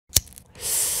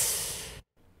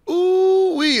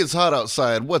Wee, it's hot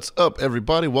outside. What's up,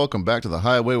 everybody? Welcome back to The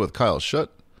Highway with Kyle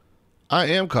Shutt. I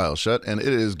am Kyle Shutt, and it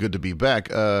is good to be back.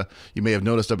 You may have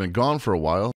noticed I've been gone for a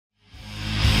while.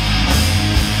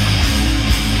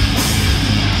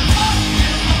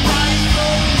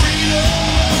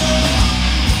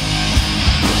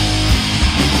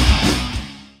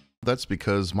 That's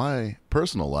because my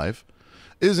personal life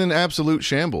is in absolute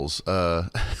shambles.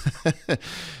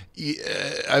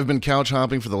 I've been couch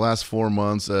hopping for the last 4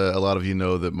 months. A lot of you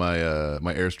know that my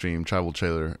Airstream travel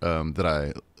trailer that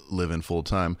I live in full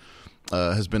time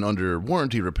has been under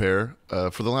warranty repair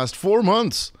for the last 4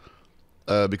 months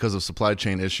because of supply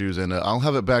chain issues, and I'll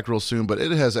have it back real soon. But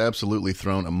it has absolutely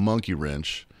thrown a monkey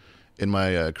wrench in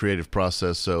my creative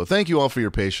process. So thank you all for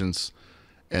your patience.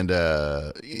 And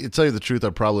to tell you the truth, I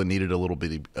probably needed a little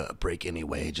bitty break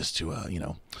anyway, just to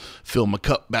fill my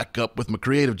cup back up with my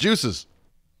creative juices.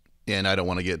 And I don't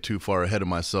want to get too far ahead of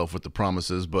myself with the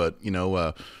promises, but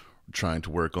trying to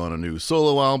work on a new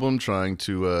solo album, trying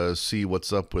to see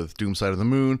what's up with Doomside of the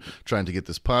Moon, trying to get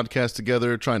this podcast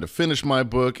together, trying to finish my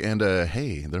book, and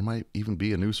hey, there might even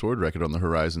be a new Sword record on the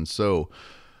horizon. So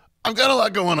I've got a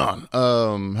lot going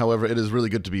on. However, it is really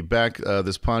good to be back.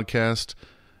 This podcast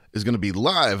is going to be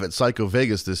live at Psycho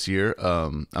Vegas this year.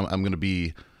 I'm going to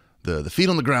be the feet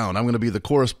on the ground. I'm going to be the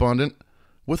correspondent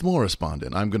with more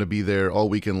respondent. I'm going to be there all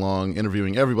weekend long,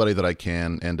 interviewing everybody that I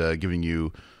can and giving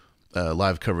you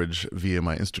live coverage via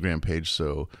my Instagram page.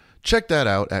 So check that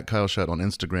out at Kyle Shutt on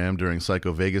Instagram during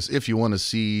Psycho Vegas if you want to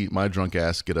see my drunk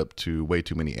ass get up to way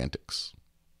too many antics.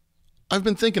 I've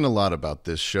been thinking a lot about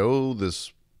this show,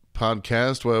 this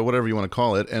podcast, whatever you want to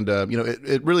call it, and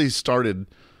it really started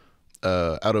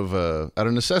out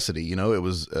of necessity. It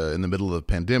was in the middle of the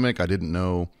pandemic. I didn't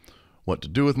know what to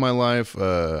do with my life.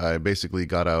 I basically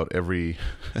got out every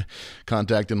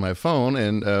contact in my phone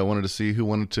and wanted to see who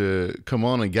wanted to come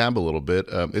on and gab a little bit.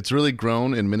 It's really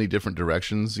grown in many different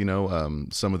directions.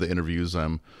 Some of the interviews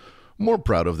I'm more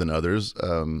proud of than others.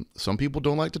 Some people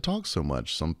don't like to talk so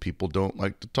much. Some people don't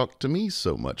like to talk to me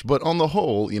so much. But on the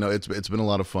whole, it's been a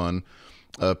lot of fun.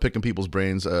 Picking people's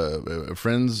brains,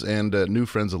 friends and new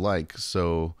friends alike.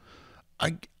 So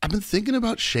I've been thinking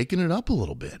about shaking it up a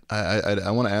little bit.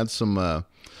 I want to add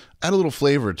add a little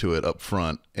flavor to it up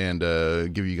front and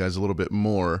give you guys a little bit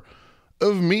more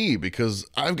of me because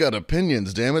I've got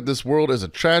opinions. Damn it, this world is a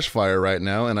trash fire right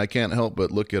now, and I can't help but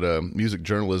look at music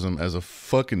journalism as a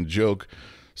fucking joke.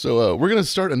 So we're gonna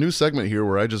start a new segment here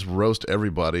where I just roast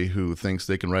everybody who thinks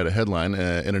they can write a headline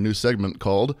in a new segment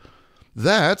called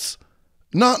 "That's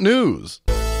Not News."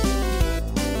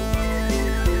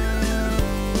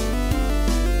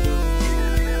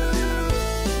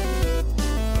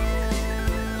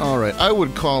 All right, I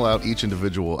would call out each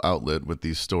individual outlet with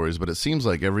these stories, but it seems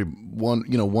like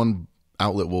one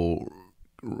outlet will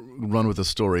run with a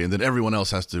story, and then everyone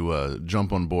else has to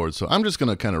jump on board. So I'm just going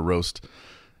to kind of roast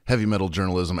heavy metal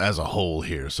journalism as a whole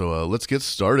here. So let's get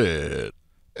started.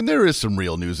 And there is some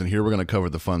real news in here. We're going to cover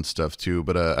the fun stuff too,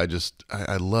 but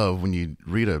I love when you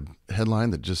read a headline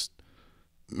that just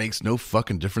makes no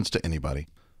fucking difference to anybody.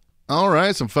 All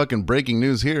right, some fucking breaking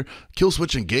news here.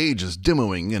 Killswitch Engage is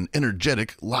demoing an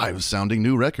energetic, live-sounding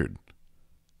new record.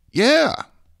 Yeah,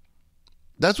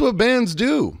 that's what bands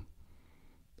do.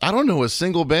 I don't know a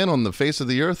single band on the face of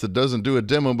the earth that doesn't do a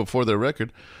demo before their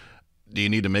record. Do you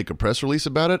need to make a press release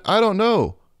about it? I don't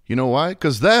know. You know why?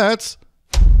 Because that's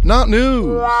not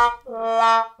news. All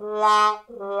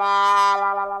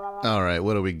right,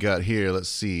 what do we got here? Let's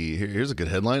see. Here's a good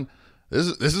headline. This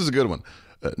is a good one.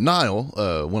 Nile,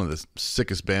 one of the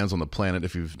sickest bands on the planet.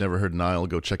 If you've never heard Nile,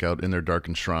 go check out In Their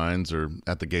Darkened Shrines or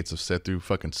At the Gates of Sethu.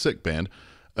 Fucking sick band.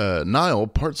 Nile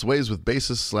parts ways with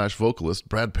bassist/vocalist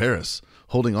Brad Paris,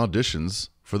 holding auditions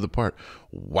for the part.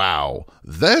 Wow,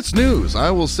 that's news.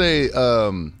 I will say,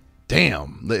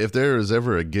 damn, if there is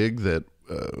ever a gig that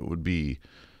would be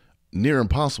near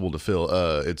impossible to fill,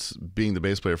 it's being the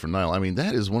bass player for Nile. I mean,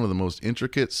 that is one of the most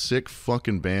intricate, sick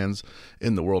fucking bands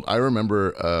in the world. I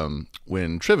remember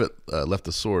when Trivet left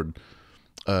the Sword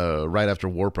right after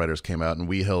Warp Riders came out, and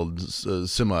we held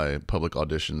semi-public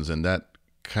auditions, and that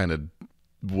kind of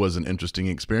was an interesting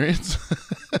experience.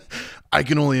 I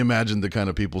can only imagine the kind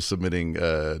of people submitting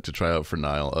to try out for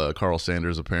Nile. Carl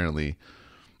Sanders apparently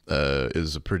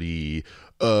is a pretty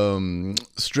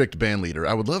strict band leader.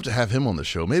 I would love to have him on the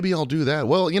show. Maybe I'll do that.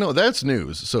 Well, that's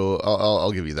news, so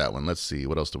I'll give you that one. Let's see.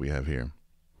 What else do we have here?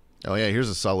 Oh, yeah, here's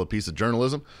a solid piece of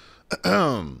journalism.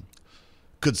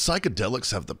 Could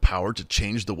psychedelics have the power to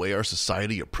change the way our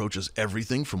society approaches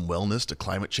everything from wellness to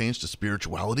climate change to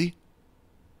spirituality?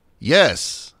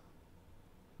 Yes.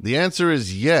 The answer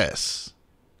is yes.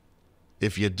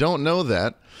 If you don't know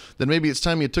that, then maybe it's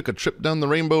time you took a trip down the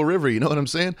Rainbow River. You know what I'm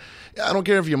saying? I don't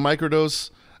care if you microdose.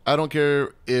 I don't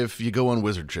care if you go on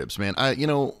wizard trips, man.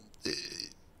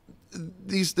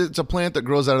 It's a plant that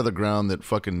grows out of the ground that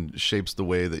fucking shapes the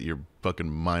way that your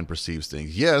fucking mind perceives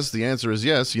things. Yes, the answer is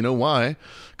yes. You know why?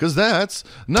 Because that's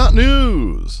not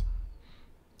news.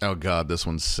 Oh, God, this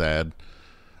one's sad.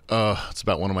 It's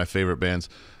about one of my favorite bands.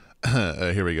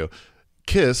 Here we go.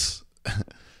 Kiss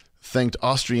thanked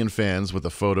Austrian fans with a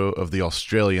photo of the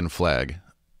Australian flag.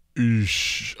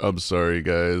 Eesh, I'm sorry,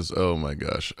 guys. Oh my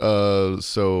gosh.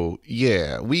 So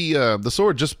yeah, the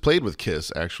Sword just played with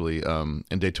Kiss actually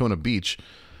in Daytona Beach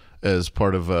as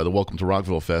part of the Welcome to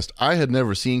Rockville Fest. I had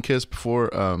never seen Kiss before.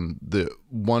 The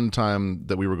one time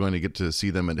that we were going to get to see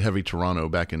them at Heavy Toronto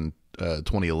back in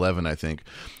 2011, I think,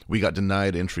 we got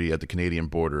denied entry at the Canadian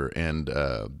border, and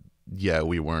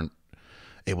we weren't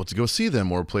able to go see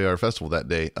them or play our festival that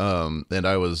day. And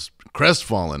I was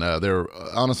crestfallen. They're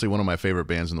honestly one of my favorite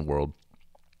bands in the world.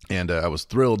 And I was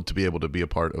thrilled to be able to be a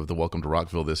part of the Welcome to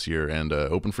Rockville this year and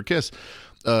open for Kiss.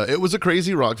 It was a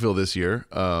crazy Rockville this year.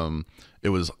 It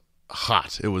was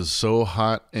hot. It was so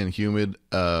hot and humid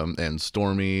and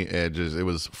stormy. It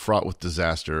was fraught with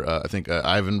disaster. I think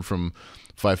Ivan from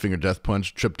Five Finger Death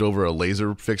Punch tripped over a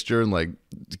laser fixture and like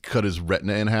cut his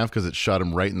retina in half because it shot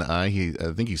him right in the eye.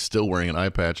 I think he's still wearing an eye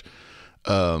patch.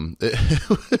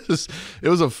 It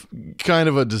was a kind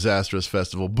of a disastrous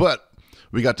festival, but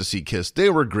we got to see Kiss.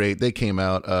 They were great. They came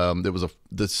out.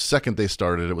 The second they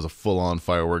started, it was a full-on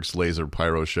fireworks laser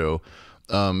pyro show.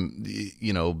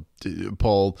 Paul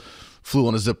flew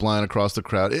on a zip line across the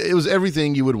crowd. It was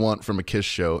everything you would want from a Kiss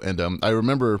show. And I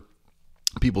remember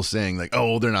people saying like,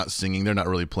 "Oh, they're not singing, they're not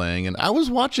really playing," and I was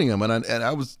watching them, and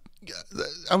I was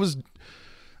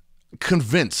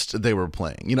convinced they were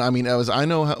playing. I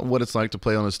know what it's like to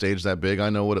play on a stage that big. I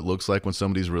know what it looks like when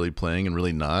somebody's really playing and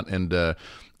really not, and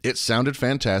it sounded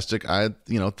fantastic. I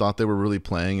thought they were really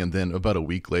playing, and then about a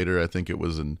week later, I think it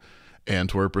was in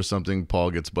Antwerp or something,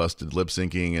 Paul gets busted lip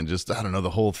syncing, and just I don't know,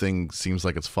 the whole thing seems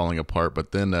like it's falling apart.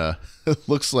 But then it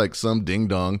looks like some ding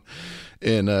dong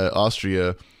in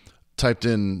Austria typed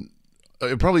in,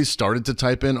 it probably started to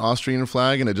type in Austrian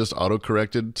flag and it just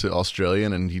auto-corrected to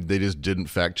Australian, and they just didn't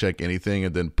fact check anything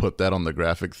and then put that on the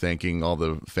graphic thanking all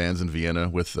the fans in Vienna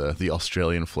with the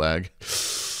Australian flag.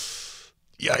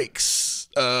 Yikes.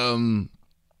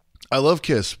 I love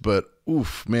Kiss, but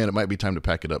oof, man, it might be time to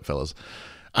pack it up, fellas.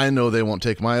 I know they won't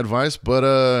take my advice, but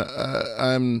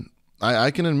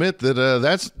I can admit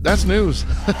that that's news.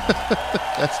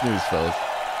 That's news, fellas.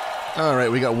 All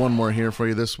right, we got one more here for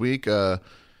you this week.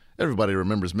 Everybody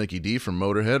remembers Mickey D from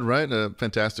Motorhead, right? A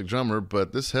fantastic drummer,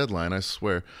 but this headline, I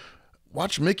swear.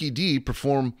 Watch Mickey D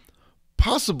perform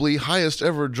possibly highest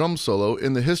ever drum solo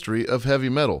in the history of heavy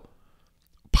metal.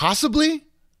 Possibly?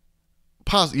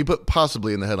 You put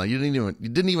possibly in the headline. You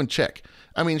didn't even check.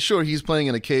 I mean, sure, he's playing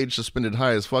in a cage suspended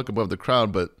high as fuck above the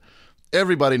crowd, but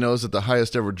everybody knows that the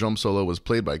highest ever drum solo was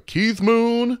played by Keith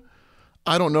Moon.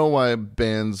 I don't know why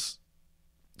bands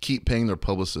keep paying their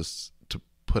publicists to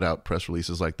put out press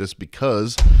releases like this,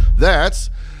 because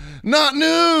that's not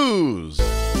news.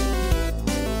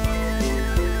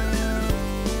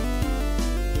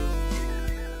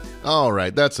 All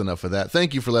right, that's enough of that.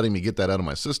 Thank you for letting me get that out of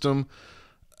my system.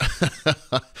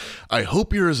 I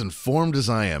hope you're as informed as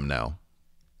I am now.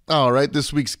 All right,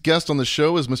 this week's guest on the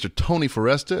show is Mr. Tony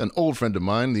Foresta, an old friend of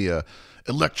mine, the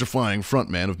electrifying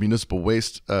frontman of Municipal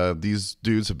Waste. These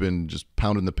dudes have been just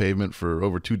pounding the pavement for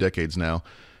over 2 decades now,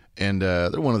 and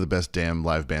they're one of the best damn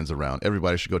live bands around.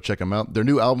 Everybody should go check them out. Their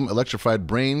new album, Electrified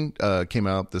Brain, came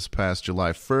out this past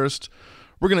July 1st.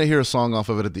 We're going to hear a song off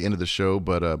of it at the end of the show,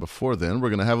 but before then, we're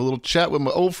going to have a little chat with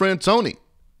my old friend Tony.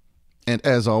 And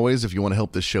as always, if you want to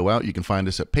help this show out, you can find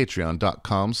us at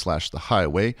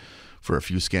patreon.com/thehighway. For a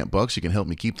few scant bucks, you can help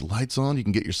me keep the lights on. You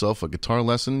can get yourself a guitar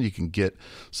lesson. You can get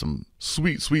some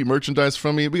sweet, sweet merchandise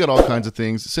from me. We got all kinds of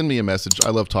things. Send me a message. I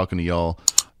love talking to y'all.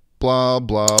 Blah,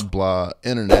 blah, blah,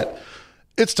 internet.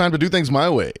 It's time to do things my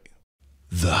way.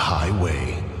 The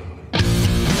Highway.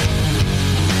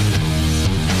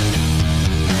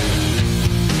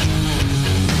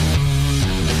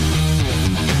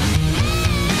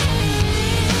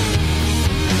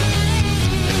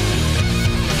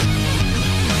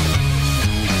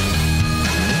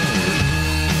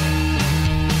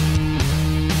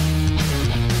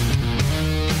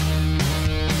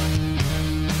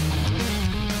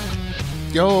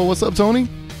 Yo, what's up, Tony?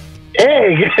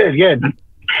 Hey, good.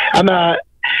 I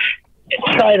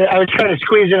was trying to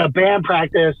squeeze in a band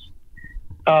practice.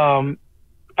 I'm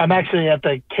actually at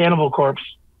the Cannibal Corpse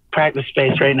practice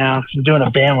space right now. I'm doing a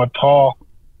band with Paul.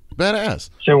 Badass.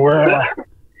 So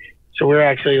we're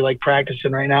actually like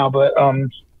practicing right now, but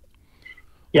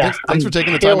yeah. Thanks for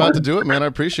taking the time out to do it, man. I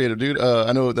appreciate it, dude.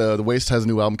 I know the Waste has a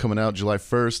new album coming out July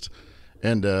 1st,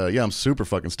 and yeah, I'm super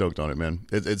fucking stoked on it, man.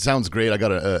 It sounds great. I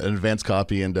got an advanced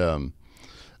copy, and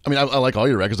I mean, I like all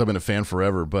your records. I've been a fan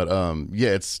forever, but yeah,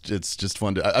 it's just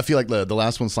fun. I feel like the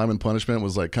last one, Slime and Punishment,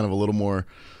 was like kind of a little more,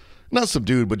 not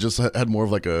subdued, but just had more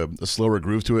of like a slower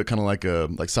groove to it, kind of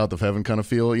like South of Heaven kind of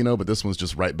feel, you know. But this one's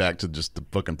just right back to just the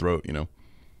fucking throat, you know.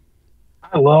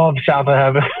 I love South of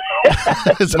Heaven.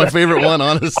 It's my favorite one,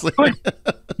 honestly.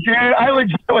 Dude, I was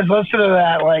listening to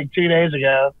that like 2 days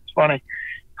ago. It's funny.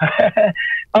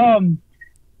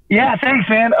 Yeah, thanks,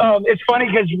 man. It's funny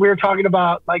because we were talking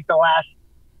about like the last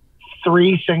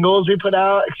 3 singles we put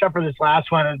out, except for this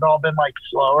last one. It's all been like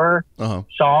slower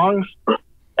songs,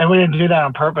 and we didn't do that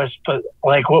on purpose. But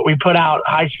like what we put out,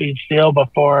 High Speed Steel,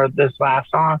 before this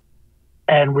last song,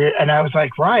 and I was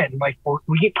like, Ryan, like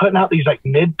we keep putting out these like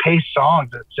mid-paced songs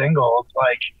as singles,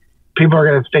 like people are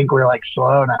gonna think we're like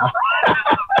slow now.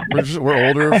 we're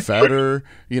older, fatter,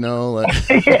 you know.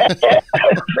 Like. Yeah,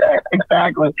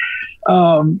 exactly.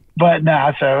 But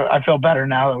nah, so I feel better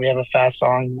now that we have a fast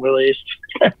song released.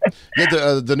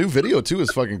 Yeah, the new video too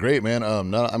is fucking great, man.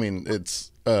 I mean,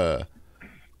 it's I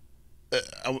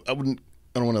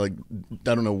don't want to like,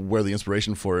 I don't know where the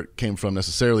inspiration for it came from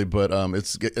necessarily, but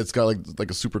it's got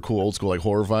like a super cool old school like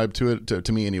horror vibe to it,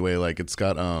 to me anyway. Like it's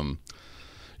got you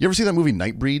ever see that movie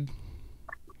Nightbreed?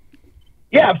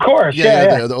 Yeah, of course.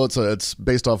 Yeah. It's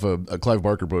based off a Clive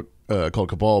Barker book called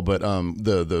Cabal, but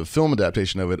the film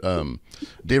adaptation of it,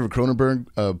 David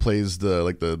Cronenberg plays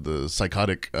the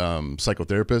psychotic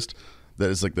psychotherapist that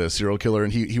is like the serial killer,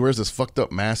 and he wears this fucked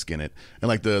up mask in it, and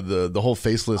like the whole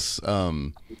faceless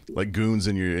like goons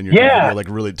in your video, like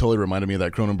really totally reminded me of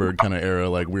that Cronenberg kind of era,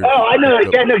 like weird. Oh, I know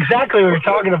exactly what you're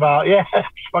talking about. Yeah, it's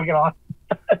fucking awesome.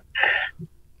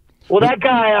 Well, that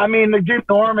guy, I mean, the dude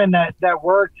Norman that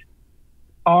worked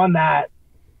on that,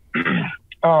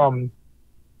 that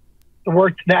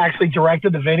actually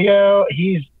directed the video.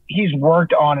 He's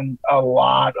worked on a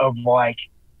lot of like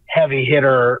heavy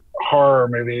hitter horror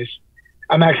movies.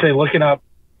 I'm actually looking up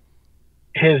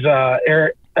his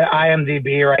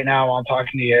IMDb right now while I'm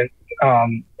talking to you,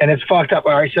 and it's fucked up.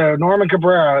 All right, so Norman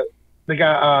Cabrera, the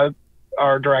guy,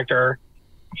 our director,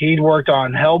 he'd worked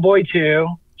on Hellboy 2.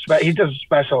 He does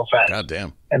special effects. God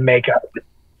damn. And makeup.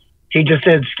 He just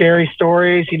did Scary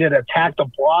Stories. He did Attack the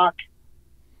Block.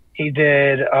 He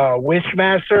did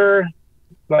Wishmaster,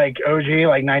 like OG,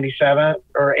 like 97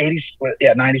 or 80.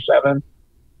 Yeah, 97.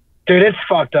 Dude, it's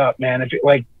fucked up, man. If you,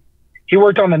 like, he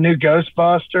worked on the new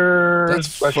Ghostbusters. That's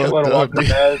fucked up.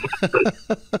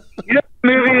 You know the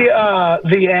movie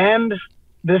The End?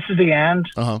 This Is the End?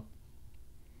 Uh-huh.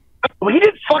 Well, he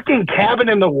did fucking Cabin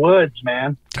in the Woods,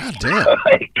 man. God damn.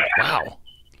 Like, wow.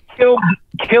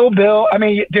 Kill Bill. I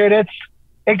mean, dude,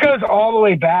 it goes all the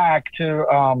way back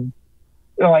to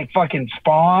like fucking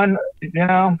Spawn. You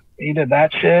know, he did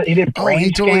that shit. He did Brain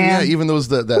he totally, Scan. yeah. Even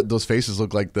those faces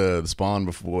look like the Spawn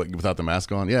before without the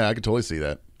mask on. Yeah, I could totally see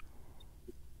that.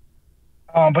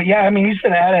 But yeah, I mean, he's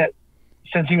been at it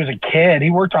since he was a kid. He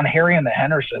worked on Harry and the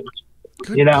Hendersons.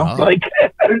 Good you know, God. like.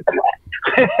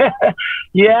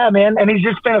 Yeah, man, and he's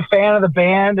just been a fan of the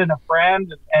band and a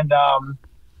friend, and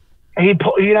he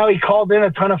called in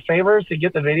a ton of favors to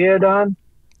get the video done.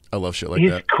 I love shit like he's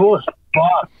that. He's cool as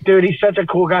fuck, dude. He's such a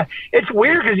cool guy. It's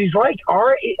weird because he's like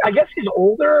I guess he's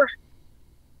older.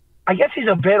 I guess he's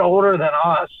a bit older than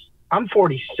us. I'm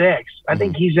 46. I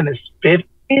think he's in his 50s,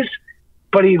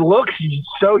 but he looks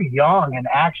so young and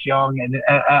acts young, and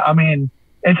I mean,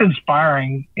 it's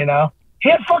inspiring, you know. He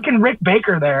had fucking Rick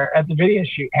Baker there at the video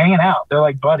shoot, hanging out. They're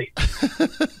like buddies.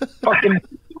 Fucking,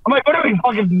 I'm like, what are we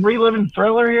fucking reliving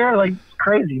Thriller here? Like,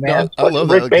 crazy, man. No, I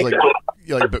love Rick that.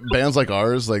 Like bands like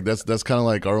ours, like that's kind of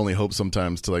like our only hope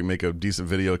sometimes to like make a decent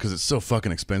video because it's so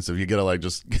fucking expensive. You gotta like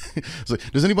just. It's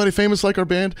like, does anybody famous like our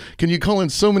band? Can you call in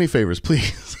so many favors,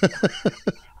 please?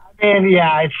 And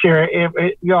yeah, it's sure.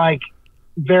 You're like,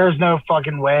 there's no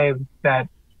fucking way that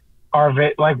our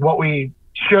like what we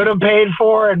should have paid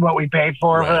for and what we paid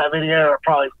for that video are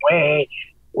probably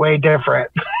way different.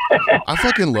 I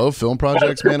fucking love film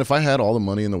projects, man. If I had all the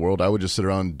money in the world, I would just sit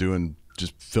around doing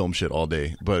just film shit all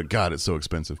day. But God, it's so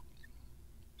expensive.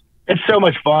 It's so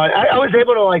much fun. I was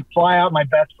able to like fly out my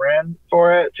best friend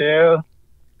for it too.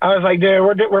 I was like, dude,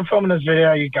 we're filming this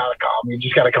video. You gotta come. You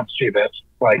just gotta come see this,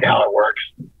 like how it works.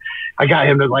 I got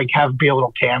him to like be a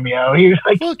little cameo. He was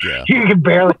like, yeah. you can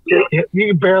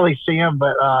barely see him,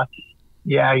 but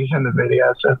yeah, he's in the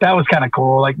video. So that was kind of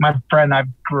cool. Like my friend I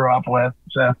grew up with,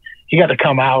 so he got to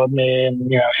come out with me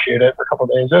and shoot it for a couple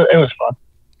of days. It was fun.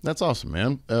 That's awesome,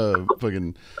 man.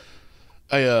 Fucking,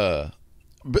 like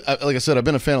I said, I've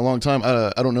been a fan a long time.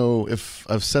 I don't know if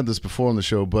I've said this before on the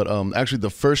show, but actually the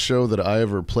first show that I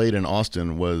ever played in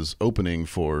Austin was opening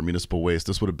for Municipal Waste.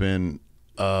 This would have been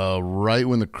right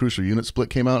when the Crucial Unit split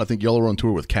came out. I think y'all were on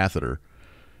tour with Catheter.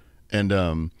 And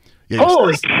yeah,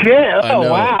 holy shit!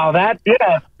 Oh wow, that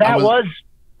was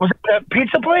it a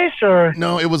pizza place or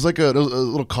no? It was like a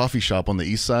little coffee shop on the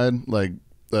east side. Like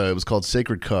it was called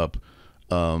Sacred Cup.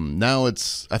 Now I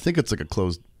think it's like a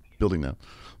closed building now.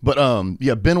 But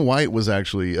yeah, Ben White was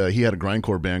actually he had a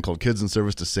grindcore band called Kids in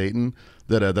Service to Satan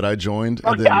that I joined.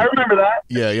 Oh, yeah, I remember that.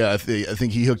 Yeah. I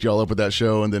think he hooked y'all up with that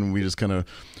show, and then we just kind of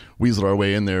weaseled our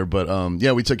way in there. But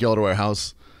yeah, we took y'all to our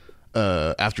house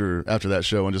after that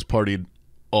show and just partied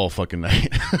all fucking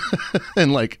night.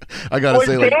 And like I gotta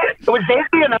say, like, was Dave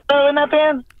Dionato in that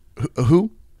band? Who?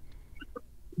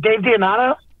 Dave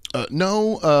Dionato?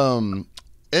 No.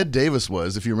 Ed Davis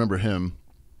was, if you remember him.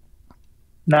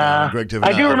 Nah, Greg Tiffin,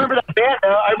 I do remember that band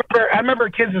though. I remember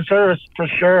Kids in Service for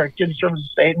sure. Kids in Service to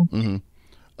Satan.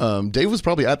 Mm-hmm. Dave was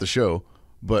probably at the show,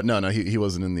 but no, he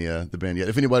wasn't in the band yet.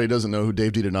 If anybody doesn't know who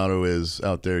Dave DiDonato is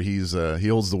out there, he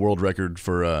holds the world record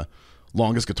for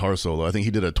longest guitar solo. I think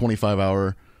he did a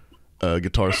 25-hour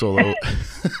guitar solo,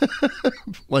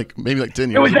 like maybe like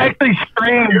 10 years. It was ago. actually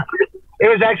streamed. It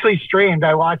was actually streamed.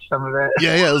 I watched some of it.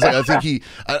 Yeah. It was like,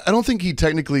 I don't think he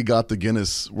technically got the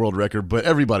Guinness World Record, but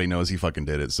everybody knows he fucking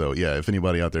did it. So yeah, if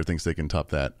anybody out there thinks they can top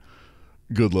that,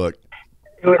 good luck.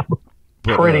 It was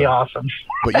pretty awesome.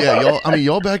 But yeah,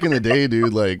 y'all back in the day,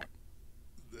 dude, like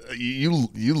you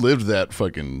lived that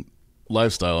fucking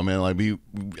lifestyle, man. Like we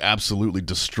absolutely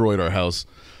destroyed our house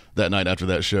that night after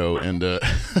that show, and I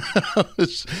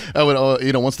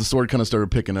would, once the sword kind of started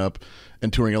picking up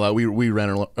and touring a lot, we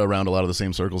ran around a lot of the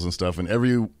same circles and stuff, and I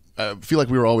feel like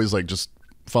we were always like just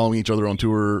following each other on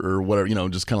tour or whatever,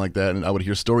 just kind of like that, and I would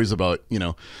hear stories about,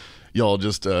 y'all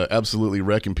just absolutely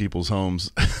wrecking people's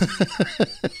homes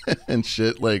and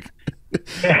shit. Like,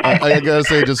 I gotta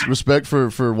say, just respect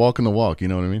for walking the walk. You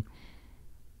know what I mean?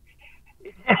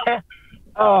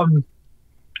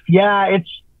 Yeah,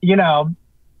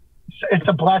 it's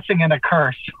a blessing and a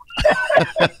curse.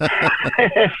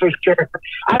 For sure.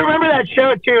 I remember that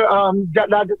show too.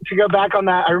 Not to go back on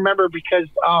that, I remember because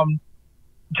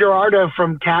Gerardo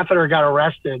from Catheter got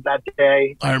arrested that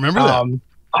day. I remember that.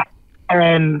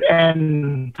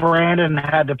 And Brandon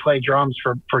had to play drums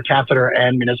for Catheter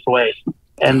and Municipal Waste.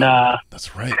 And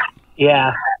that's right.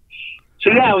 Yeah.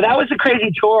 So yeah, that was a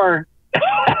crazy tour.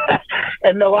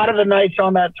 And a lot of the nights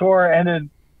on that tour ended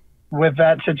with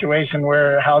that situation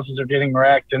where houses are getting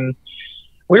wrecked, and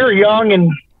we were young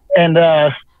and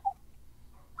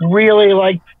really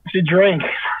liked to drink.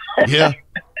 Yeah.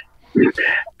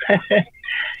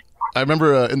 I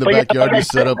remember in the backyard we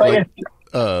set up like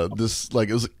this, like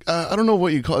it was I don't know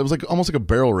what you call it. It was like almost like a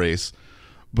barrel race,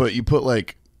 but you put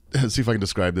like, let's see if I can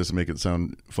describe this and make it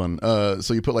sound fun.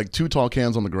 So you put like 2 tall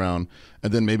cans on the ground,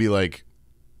 and then maybe like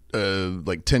 10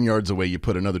 yards away you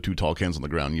put another 2 tall cans on the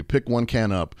ground. You pick one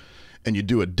can up and you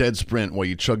do a dead sprint while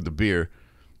you chug the beer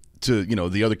to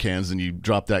the other cans, and you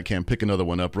drop that can, pick another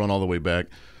one up, run all the way back,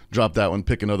 drop that one,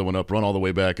 pick another one up, run all the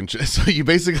way back, and so you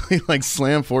basically like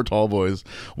slam 4 tall boys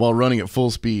while running at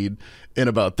full speed in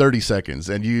about 30 seconds,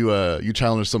 and you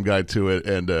challenged some guy to it,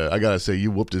 and I gotta say, you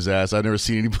whooped his ass. I've never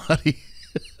seen anybody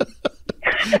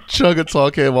chug a tall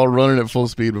can while running at full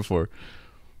speed before.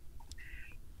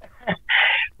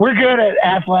 We're good at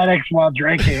athletics while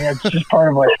drinking. It's just part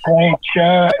of like playing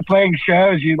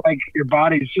shows. You like, your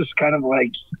body's just kind of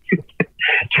like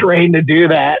trained to do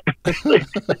that.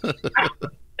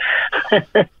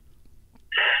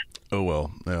 Oh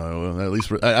well, at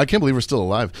least I can't believe we're still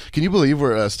alive. Can you believe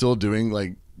we're still doing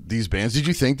like these bands? Did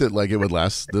you think that like it would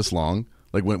last this long,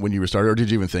 like when you were started, or did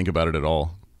you even think about it at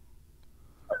all?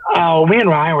 Oh, me and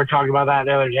Ryan were talking about that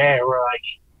the other day. We're like,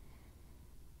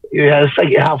 yeah, it's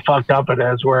like how fucked up it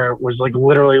is, where it was like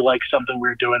literally like something we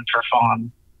were doing for fun,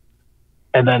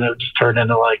 and then it just turned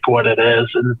into like what it is,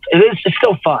 and it's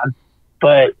still fun,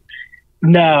 but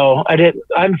no,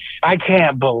 I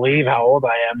can't believe how old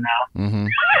I am now. Mm-hmm.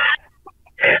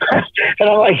 And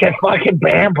I'm like at fucking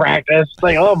band practice,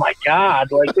 like, oh my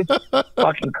god, like this is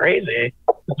fucking crazy.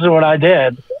 This is what I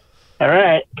did. All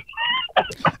right.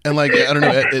 And like, I don't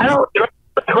know.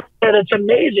 It's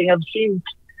amazing.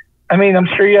 I'm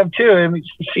sure you have too. You've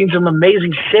seen some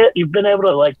amazing shit. You've been able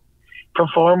to like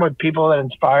perform with people that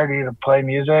inspired you to play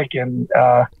music, and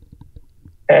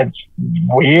it's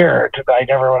weird. I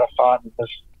never would have thought that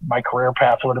my career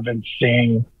path would have been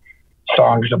singing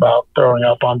songs about throwing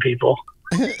up on people.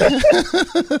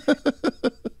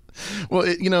 Well,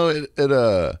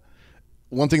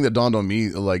 one thing that dawned on me,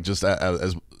 like just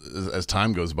as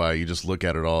time goes by, you just look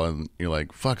at it all and you're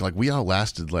like, fuck, like we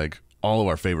outlasted like all of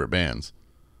our favorite bands,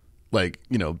 like,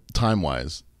 you know, time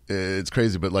wise. It's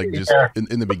crazy, but like just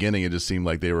in the beginning, it just seemed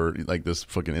like they were like this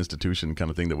fucking institution kind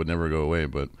of thing that would never go away.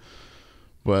 But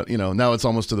you know, now it's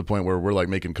almost to the point where we're like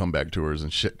making comeback tours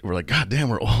and shit. We're like, God damn,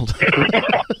 we're old.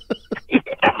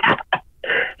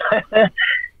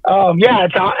 Yeah,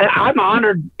 I'm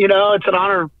honored. You know, it's an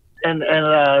honor,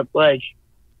 and like,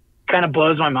 kind of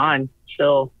blows my mind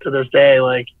still to this day,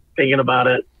 like thinking about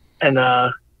it. And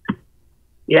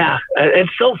yeah,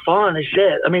 it's so fun as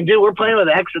shit. I mean, dude, we're playing with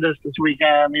Exodus this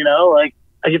weekend. You know, like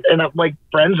and I'm like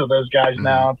friends with those guys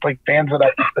now. It's like bands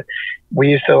that we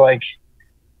used to like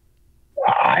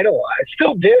idolize,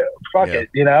 still do. Fuck it,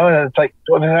 you know. And it's like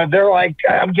they're like,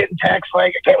 I'm getting texts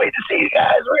like, I can't wait to see you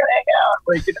guys. We're gonna hang out.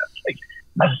 Like, you know, it's like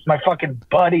my fucking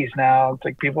buddies now. It's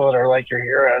like people that are like your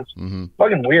heroes.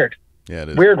 Fucking weird. Yeah, it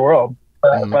is. Weird world,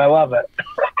 but I love it.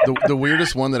 The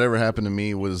weirdest one that ever happened to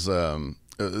me was it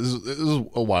was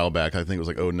a while back. I think it was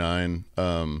like 2009.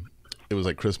 It was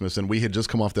like Christmas, and we had just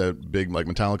come off that big like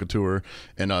Metallica tour,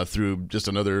 and through just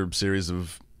another series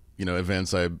of, you know,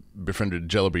 events, I befriended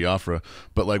Jello Biafra.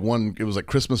 But like it was like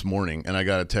Christmas morning, and I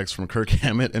got a text from Kirk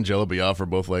Hammett and Jello Biafra,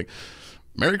 both like,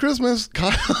 "Merry Christmas,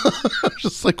 Kyle." I was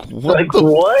just like, what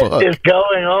fuck? Is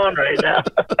going on right now?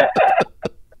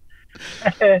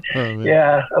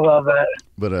 Yeah, I love that.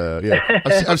 But yeah,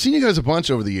 I've seen you guys a bunch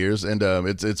over the years, and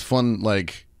it's fun.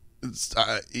 Like,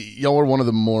 y'all are one of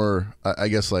the more, I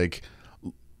guess, like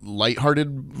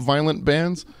lighthearted, violent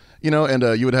bands, you know. And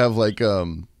you would have like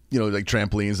you know, like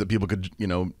trampolines that people could, you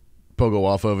know, pogo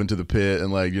off of into the pit,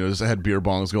 and like, you know, just had beer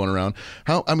bongs going around.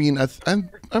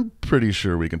 I'm pretty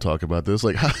sure we can talk about this.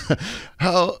 Like,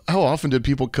 how often did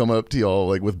people come up to y'all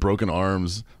like with broken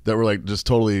arms that were like just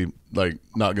totally like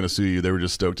not gonna sue you? They were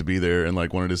just stoked to be there and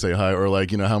like wanted to say hi, or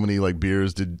like, you know, how many like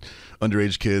beers did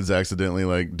underage kids accidentally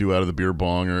like do out of the beer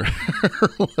bong or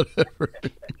whatever?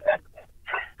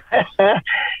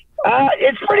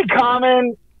 It's pretty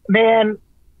common, man.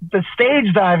 The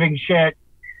stage diving shit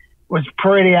was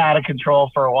pretty out of control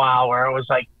for a while, where it was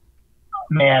like,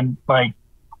 man, like,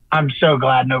 I'm so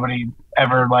glad nobody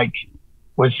ever like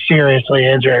was seriously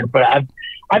injured. But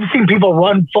I've seen people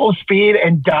run full speed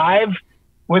and dive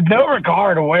with no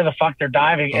regard of where the fuck they're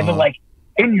diving. And then, like,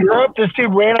 in Europe, this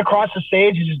dude ran across the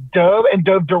stage and just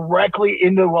dove directly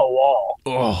into a wall.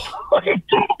 Like,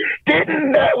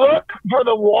 didn't look for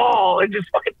the wall and just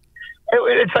fucking.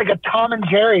 It's like a Tom and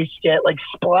Jerry skit, like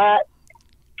splat,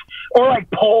 or like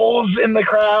poles in the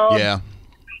crowd. Yeah.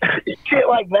 Shit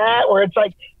like that, where it's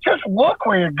like, just look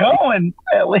where you're going,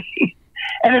 at least.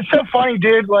 And it's so funny,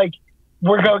 dude. Like,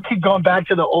 we're going to keep going back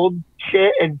to the old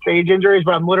shit and stage injuries,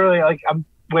 but I'm literally like, I'm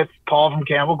with Paul from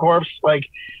Cannibal Corpse. Like,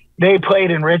 they played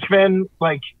in Richmond.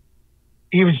 Like,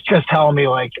 he was just telling me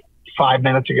like 5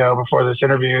 minutes ago before this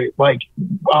interview, like,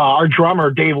 our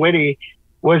drummer, Dave Whitty,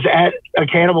 was at a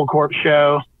Cannibal Corpse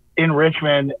show in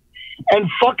Richmond and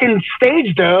fucking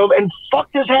stage dove and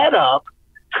fucked his head up.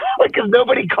 Like, cause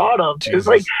nobody caught him. It's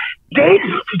like,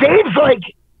 Dave's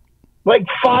like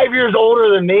 5 years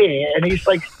older than me, and he's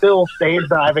like still stage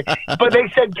diving. But they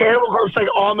said Cannibal Corpse like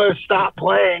almost stopped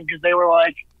playing because they were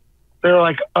like,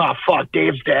 oh fuck,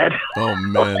 Dave's dead. Oh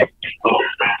man.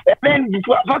 And then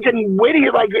fucking Whitty,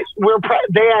 like,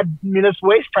 they had Municipal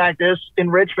Waste practice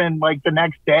in Richmond like the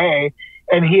next day,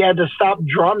 and he had to stop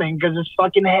drumming because his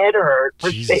fucking head hurt.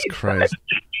 Jesus Christ.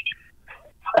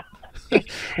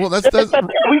 Well, that's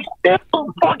we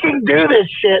still fucking do this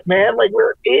shit, man. Like,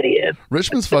 we're idiots.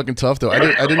 Richmond's fucking tough, though. I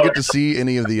didn't get to see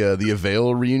any of the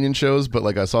Avail reunion shows, but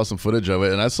like I saw some footage of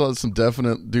it, and I saw some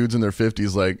definite dudes in their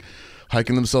 50s like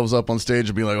hiking themselves up on stage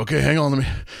and being like, "Okay, hang on, let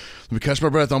me catch my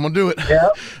breath. I'm gonna do it." Yeah,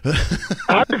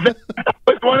 I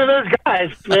was one of those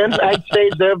guys, man. I'd say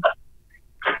them.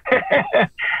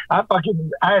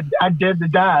 I did the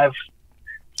dive,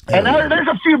 and there's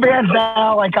a few bands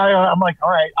now. Like, I'm like, all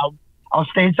right, I'll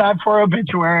stage dive for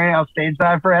Obituary. I'll stage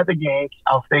dive for At the Gates.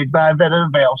 I'll stage dive at a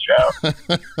Veil show.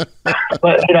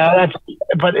 But you know,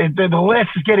 the list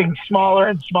is getting smaller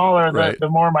and smaller. Right. The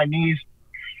more my knees.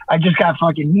 I just got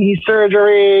fucking knee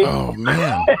surgery. Oh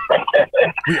man,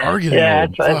 we are getting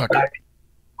old. Fuck.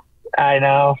 I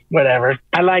know. Whatever.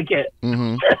 I like it.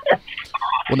 Mm-hmm.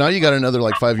 Well, now you got another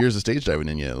like 5 years of stage diving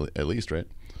in you, at least, right?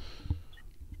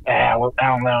 Yeah, well, I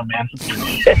don't know, man.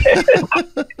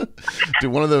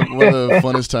 Dude, one of the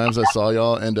funnest times I saw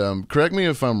y'all, and correct me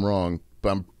if I'm wrong,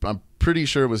 but I'm pretty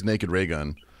sure it was Naked Ray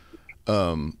Gun.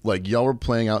 Like, y'all were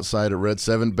playing outside at Red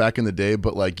 7 back in the day,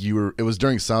 but like it was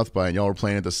during South by, and y'all were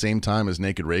playing at the same time as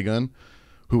Naked Ray Gun,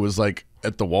 who was like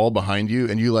at the wall behind you,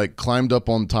 and you like climbed up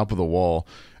on top of the wall,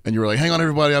 and you were like, "Hang on,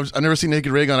 everybody! I've never seen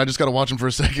Naked Raygun. I just got to watch him for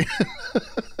a second."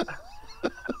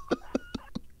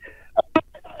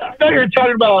 I thought you were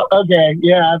talking about. Okay,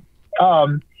 yeah.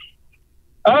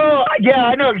 Oh, yeah,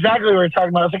 I know exactly what you're talking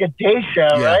about. It's like a day show,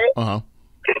 right? Uh-huh.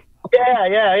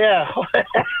 Yeah.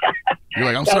 You're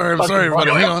like, I'm sorry,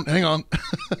 everybody. Hang on.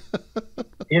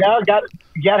 You know, gotta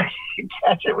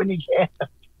catch it when you can.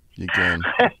 You can.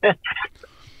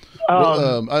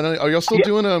 Well, are y'all still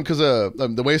doing because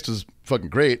the Waste is fucking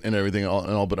great and everything and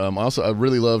all, but also I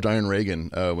really loved Iron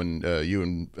Reagan when you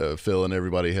and Phil and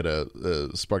everybody had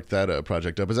sparked that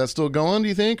project up. Is that still going, do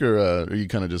you think, or are you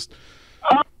kind of just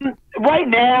right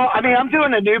now? I mean, I'm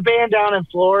doing a new band down in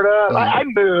Florida. I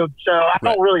moved, so I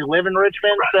don't really live in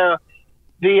Richmond. So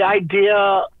the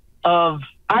idea of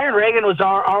Iron Reagan was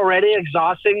already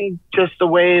exhausting, just the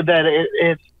way that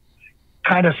it's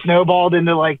kind of snowballed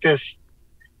into like this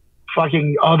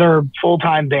fucking other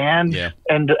full-time band. Yeah.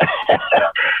 And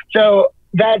so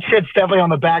that shit's definitely on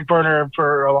the back burner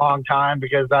for a long time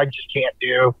because I just can't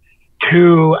do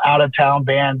 2 out-of-town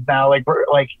bands now. Like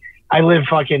I live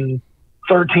fucking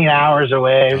 13 hours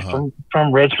away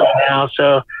from Richmond now.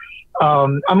 So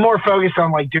I'm more focused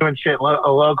on like doing shit,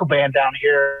 a local band down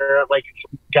here. Like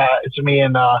it's me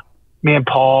and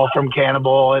Paul from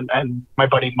Cannibal and my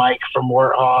buddy Mike from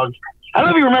Warthog. I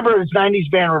don't know if you remember his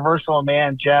 90s band Reversal of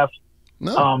Man, Jeff.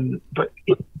 No. But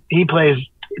he plays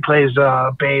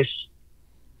bass.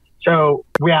 So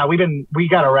yeah, we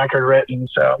got a record written,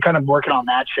 so I'm kind of working on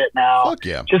that shit now. Fuck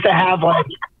yeah. Just to have like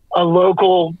a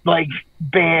local like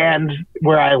band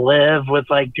where I live with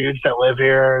like dudes that live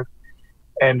here.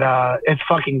 And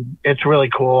it's really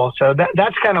cool. So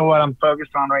that's kind of what I'm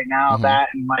focused on right now. Mm-hmm. That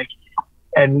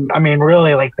and I mean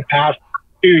really like the past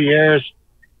 2 years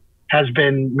has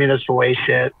been Municipal Waste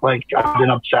shit. Like I've been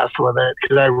obsessed with it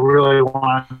because I really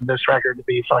want this record to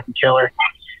be fucking killer.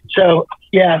 So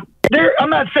yeah, I'm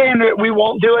not saying that we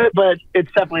won't do it, but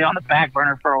it's definitely on the back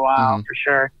burner for a while for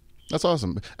sure. That's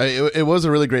awesome. It was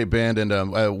a really great band, and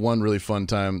one really fun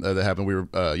time that happened. We were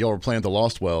y'all were playing at the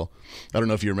Lost Well. I don't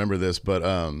know if you remember this, but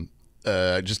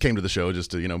I just came to the show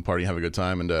just to party and have a good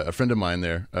time. And a friend of mine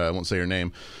there, I won't say her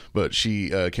name, but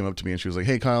she came up to me and she was like,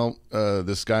 "Hey Kyle,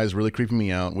 this guy's really creeping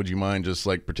me out. Would you mind just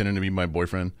like pretending to be my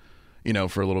boyfriend,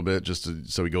 for a little bit,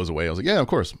 so he goes away?" I was like, "Yeah, of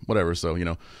course, whatever." So kind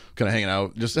of hanging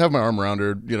out, just have my arm around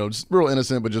her, just real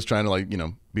innocent, but just trying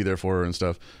to be there for her and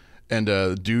stuff. And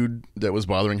the dude that was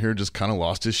bothering her just kind of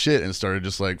lost his shit and started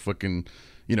just like fucking,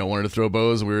 wanted to throw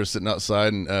bows. We were sitting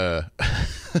outside and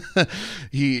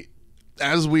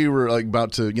as we were like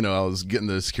about to, I was getting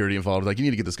the security involved, like, "You need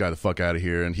to get this guy the fuck out of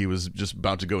here." And he was just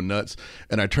about to go nuts.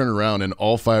 And I turned around and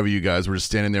all 5 of you guys were just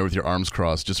standing there with your arms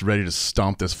crossed, just ready to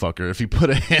stomp this fucker if he put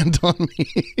a hand on me.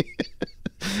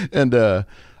 And I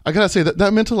gotta say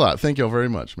that meant a lot. Thank y'all very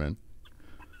much, man.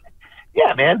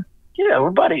 Yeah, man. Yeah,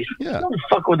 we're buddies. Yeah. Don't be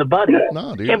fucking with the buddies.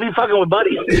 No, dude. Can't be fucking with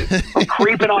buddies. I'm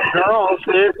creeping on girls,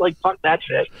 dude. Like, fuck that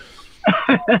shit.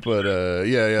 But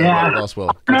yeah. Lost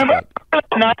Well. Remember that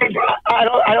night?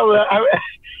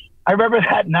 I remember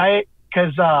that night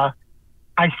because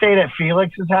I stayed at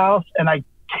Felix's house, and I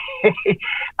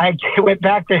went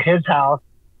back to his house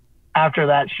after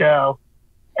that show,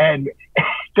 and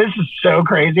this is so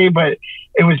crazy, but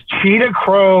it was Cheetah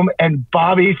Chrome and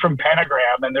Bobby from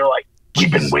Pentagram, and they're like,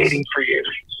 "We've been waiting for you,"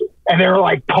 and they were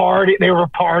like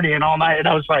partying all night, and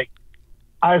I was like,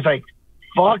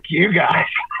 "Fuck you guys."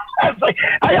 I was like,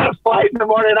 "I got a flight in the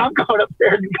morning. I'm going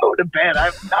upstairs and going to bed.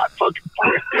 I'm not fucking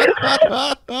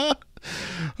playing."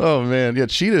 Oh man, yeah,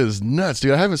 Cheetah is nuts,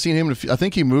 dude. I haven't seen him. I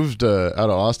think he moved out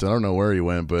of Austin. I don't know where he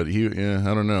went, but I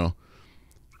don't know.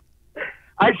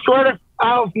 I swear to,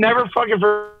 I'll never fucking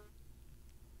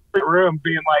room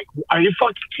being like, "Are you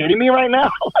fucking kidding me right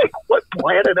now? Like, what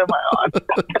planet am I on?"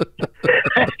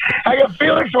 I got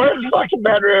Felix, where's his fucking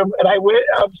bedroom? And I went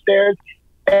upstairs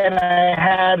and I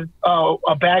had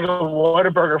a bag of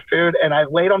Whataburger food, and I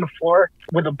laid on the floor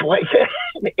with a blanket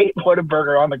and ate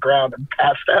Whataburger on the ground and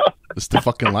passed out. It's the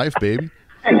fucking life, baby.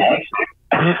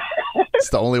 It's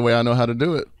the only way I know how to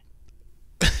do it.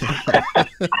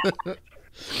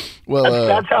 Well,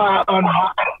 that's how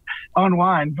I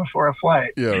unwind before a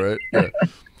flight. Yeah, right. Yeah.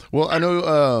 Well, I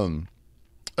know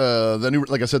the new,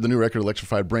 like I said, the new record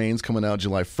Electrified Brain's coming out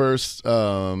July 1st.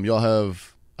 Y'all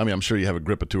have, I'm sure you have a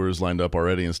grip of tours lined up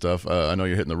already and stuff. I know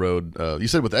you're hitting the road. You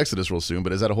said with Exodus real soon,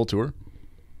 but is that a whole tour?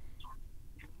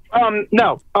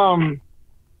 No.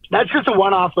 That's just a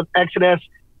one-off with Exodus.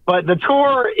 But the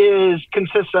tour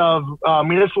consists of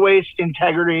Municipal Waste,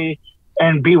 Integrity,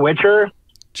 and Bewitcher.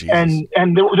 Jesus.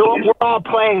 And we're all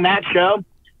playing that show.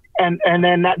 and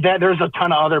then that there's a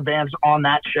ton of other bands on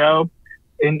that show.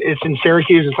 And it's in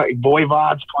Syracuse. It's like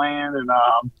Voivod's playing and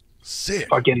sick.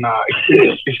 Fucking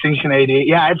Extinction AD.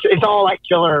 Yeah, it's all like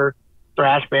killer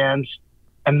thrash bands.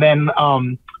 And then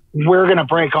we're gonna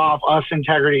break off us,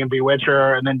 Integrity, and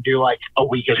Bewitcher, and then do like a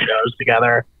week of shows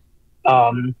together.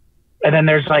 And then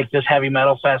there's like this heavy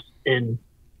metal fest in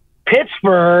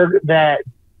Pittsburgh that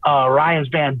Ryan's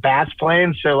band Bat's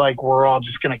playing. So like we're all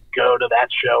just gonna go to that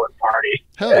show and party.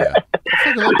 Hell yeah! I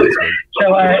fucking love Pittsburgh.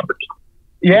 So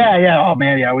yeah. Oh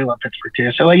man, yeah, we love Pittsburgh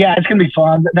too. So like, yeah, it's gonna be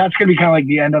fun. That's gonna be kind of like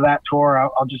the end of that tour.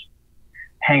 I'll just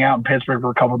hang out in Pittsburgh for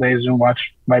a couple of days and watch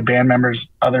my band members'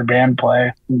 other band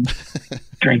play, and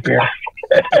drink beer.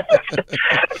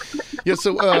 Yeah.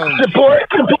 So support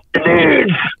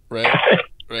dudes. Right.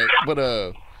 But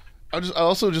I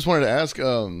also just wanted to ask,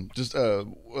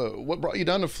 what brought you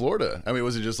down to Florida? I mean,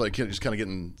 was it just like just kind of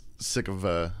getting sick of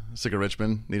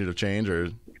Richmond, needed a change, or?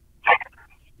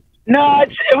 No,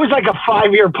 it was like a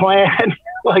 5-year plan.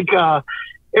 Like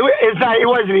it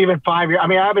wasn't even 5 years. I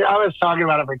mean, I was talking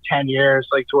about it for 10 years,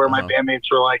 like to where my bandmates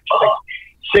were like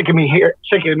sick of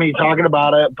me talking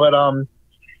about it. But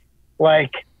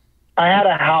like I had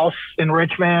a house in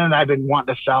Richmond. I've been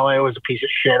wanting to sell it. It was a piece of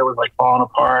shit. It was like falling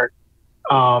apart.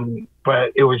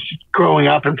 But it was growing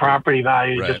up in property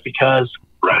value just because.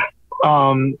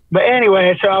 But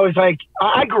anyway, so I was like,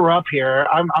 I grew up here.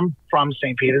 I'm from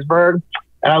St. Petersburg.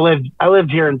 And I lived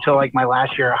here until like my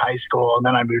last year of high school, and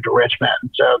then I moved to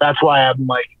Richmond. So that's why I'm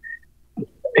like,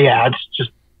 yeah, it's just,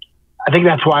 I think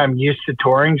that's why I'm used to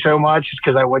touring so much, is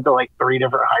because I went to like 3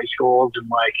 different high schools, and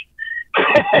like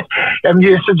I'm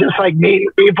used to just like meeting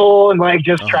people and like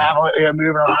just traveling, moving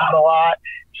around a lot.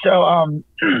 So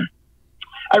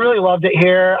I really loved it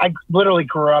here. I literally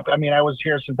grew up. I mean, I was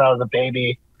here since I was a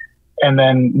baby, and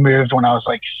then moved when I was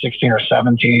like 16 or 17. I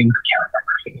can't remember.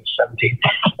 I think it was 17.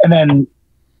 And then.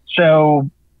 So,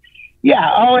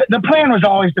 yeah, the plan was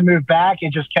always to move back.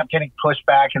 It just kept getting pushed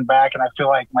back. And I feel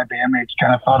like my bandmates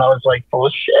kind of thought I was like full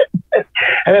of shit. And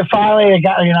then finally,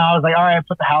 I was like, all right, I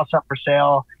put the house up for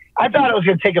sale. I thought it was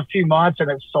going to take a few months,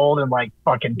 and it sold in like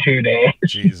fucking 2 days.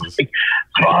 Jesus.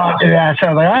 Yeah, so I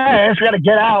was like, all right, I just got to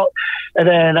get out. And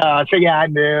then, so yeah, I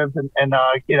moved and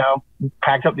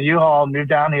packed up the U-Haul, moved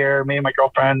down here. Me and my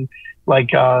girlfriend, like,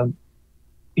 it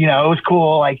was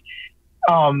cool. Like,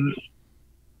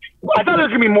 I thought there was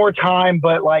gonna be more time,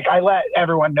 but like I let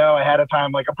everyone know ahead of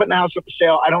time. Like I'm putting the house up for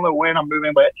sale. I don't know when I'm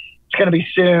moving, but it's gonna be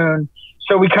soon.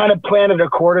 So we kind of planned it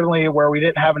accordingly, where we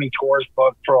didn't have any tours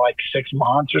booked for like 6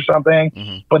 months or something.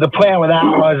 Mm-hmm. But the plan with that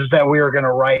was that we were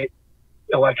gonna write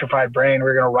Electrified Brain. We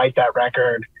were gonna write that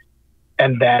record,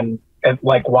 and then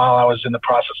like while I was in the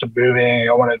process of moving,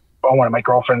 I wanted my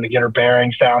girlfriend to get her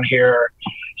bearings down here.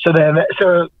 So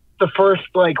the first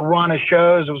like run of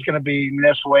shows, it was going to be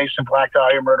Municipal Waste and Black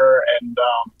Dahlia Murder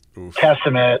and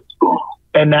Testament,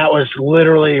 and that was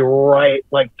literally right,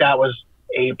 like that was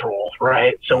April,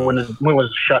 right? So when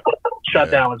was shut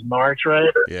down was March, right?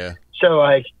 Yeah. So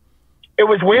like it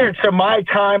was weird. So my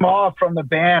time off from the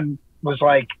band was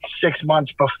like 6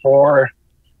 months before.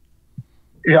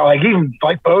 Like even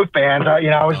like both bands,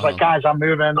 I was like, guys, I'm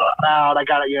moving out. I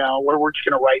got to, we're just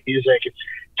going to write music.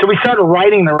 So we started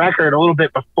writing the record a little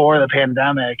bit before the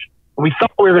pandemic. We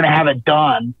thought we were going to have it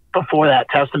done before that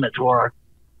Testament tour,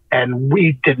 and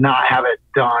we did not have it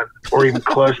done or even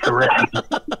close to written.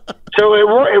 So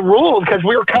it ruled because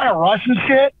we were kind of rushing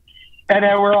shit, and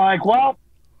then we're like, well,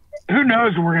 who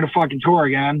knows when we're going to fucking tour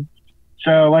again.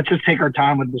 So let's just take our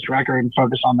time with this record and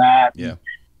focus on that. Yeah.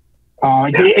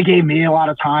 It gave me a lot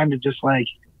of time to just like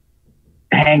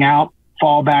hang out,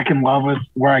 fall back in love with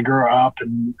where I grew up,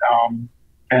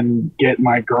 and get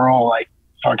my girl like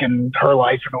fucking her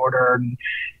life in order, and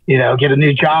get a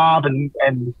new job, and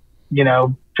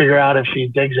figure out if she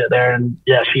digs it there. And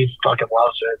yeah, she fucking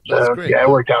loves it. So yeah, it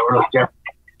worked out really good.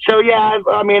 So yeah,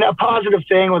 I mean, a positive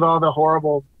thing with all the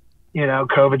horrible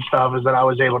COVID stuff is that I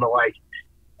was able to like,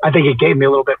 I think it gave me a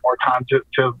little bit more time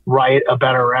to write a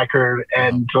better record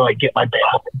and to like get my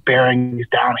bearings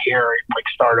down here and like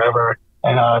start over.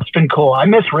 And it's been cool. I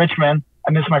miss Richmond.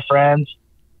 I miss my friends,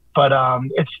 but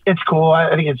it's cool.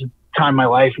 I think it's a time in my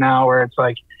life now where it's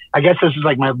like, I guess this is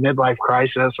like my midlife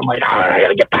crisis. I'm like, I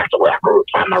gotta get back to where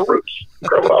I'm my roots.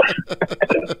 Grow up.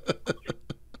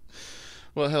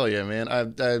 Well, hell yeah, man!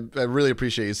 I really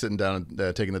appreciate you sitting down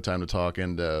and taking the time to talk.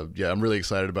 And yeah, I'm really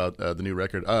excited about the new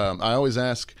record. I always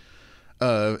ask,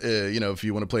 if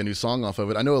you want to play a new song off of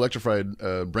it. I know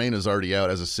Electrified Brain is already out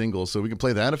as a single, so we can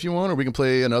play that if you want, or we can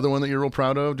play another one that you're real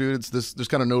proud of, dude. There's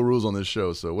kind of no rules on this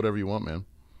show, so whatever you want, man.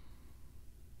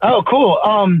 Oh, cool.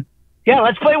 Yeah,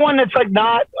 let's play one that's like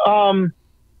not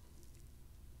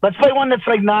Let's play one that's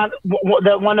like not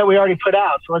the one that we already put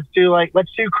out. So let's do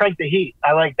Crank the Heat.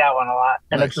 I like that one a lot,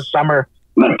 and nice. It's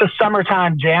a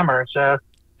summertime jammer. So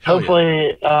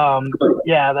hopefully,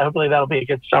 hopefully that'll be a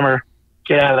good summer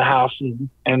get out of the house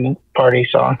and party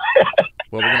song.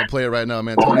 Well, we're gonna play it right now,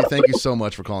 man. Tony, thank you so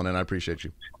much for calling in. I appreciate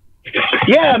you.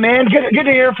 Yeah, man. Good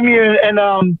to hear from you.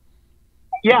 And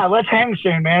yeah, let's hang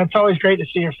soon, man. It's always great to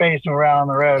see your face when we're out on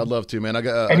the road. I'd love to, man. I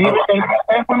got and we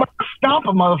might stomp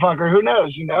a motherfucker. Who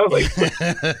knows? You know.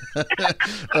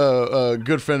 A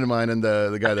good friend of mine and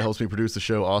the guy that helps me produce the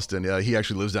show, Austin. He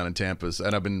actually lives down in Tampa,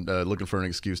 and I've been looking for an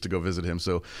excuse to go visit him.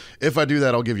 So if I do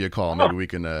that, I'll give you a call. Maybe we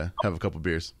can have a couple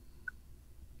beers.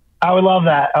 I would love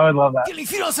that.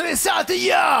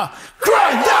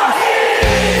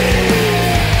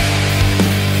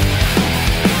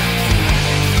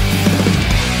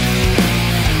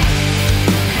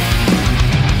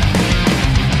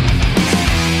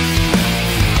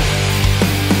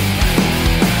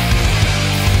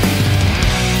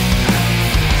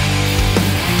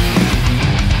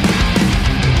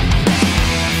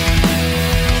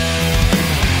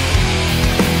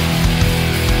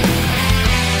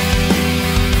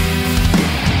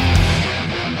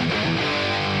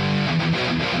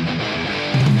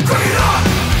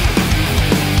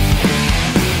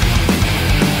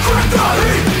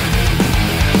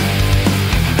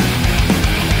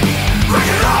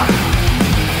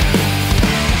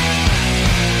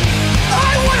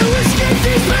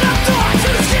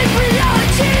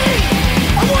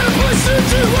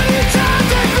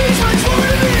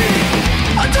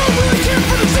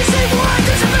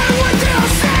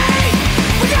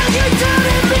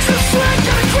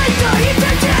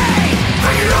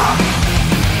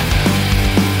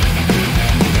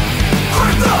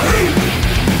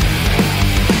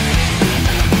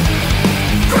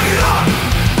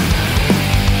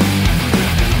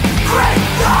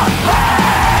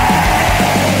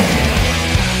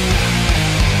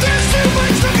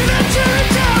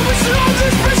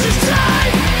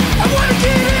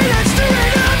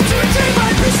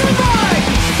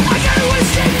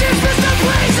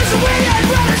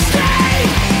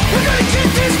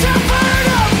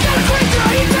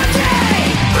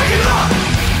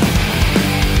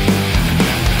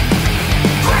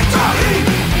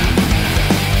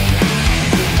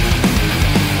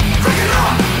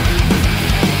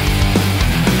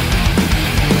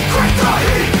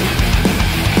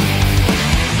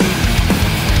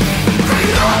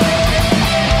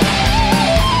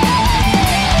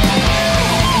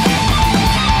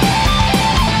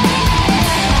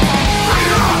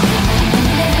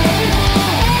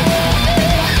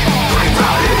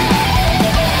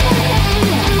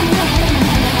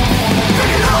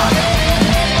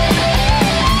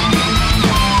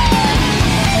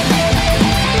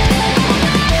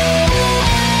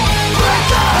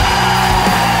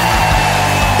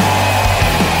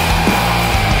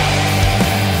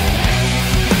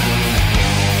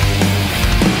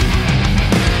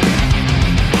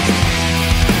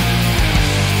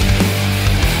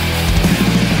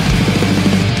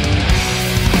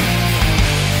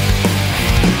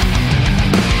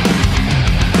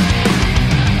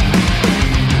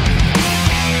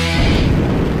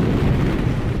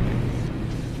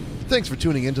 Thanks for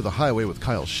tuning in to The Highway with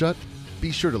Kyle Shutt.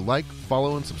 Be sure to like,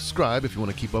 follow, and subscribe if you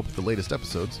want to keep up with the latest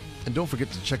episodes. And don't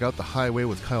forget to check out the Highway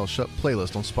with Kyle Shutt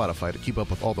playlist on Spotify to keep up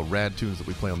with all the rad tunes that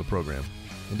we play on the program.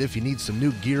 And if you need some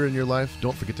new gear in your life,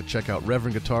 don't forget to check out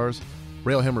Reverend Guitars,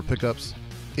 Railhammer Pickups,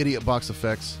 Idiot Box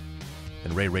Effects,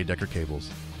 and Ray Decker Cables.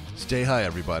 Stay high,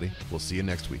 everybody. We'll see you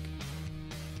next week.